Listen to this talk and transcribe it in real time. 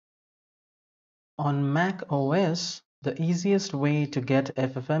On macOS, the easiest way to get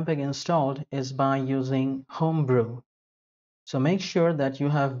FFmpeg installed is by using Homebrew. So make sure that you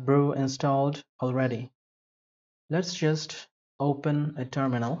have Brew installed already. Let's just open a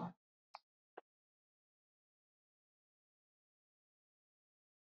terminal.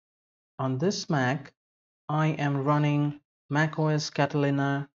 On this Mac, I am running macOS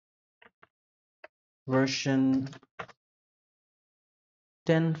Catalina version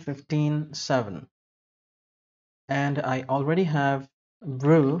 10.15.7, and I already have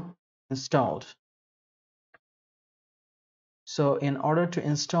Brew installed. So in order to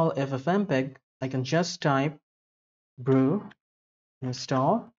install FFmpeg, I can just type brew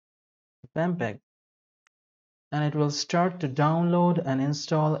install FFmpeg, and it will start to download and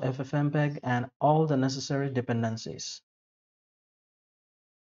install FFmpeg and all the necessary dependencies.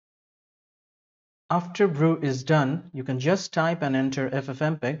 After brew is done, you can just type and enter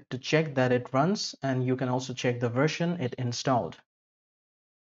FFmpeg to check that it runs, and you can also check the version it installed.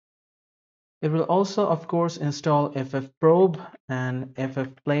 It will also, of course, install FFprobe and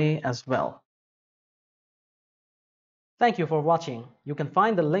FFplay as well. Thank you for watching. You can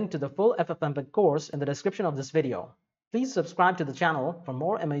find the link to the full FFmpeg course in the description of this video. Please subscribe to the channel for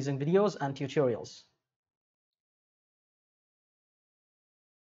more amazing videos and tutorials.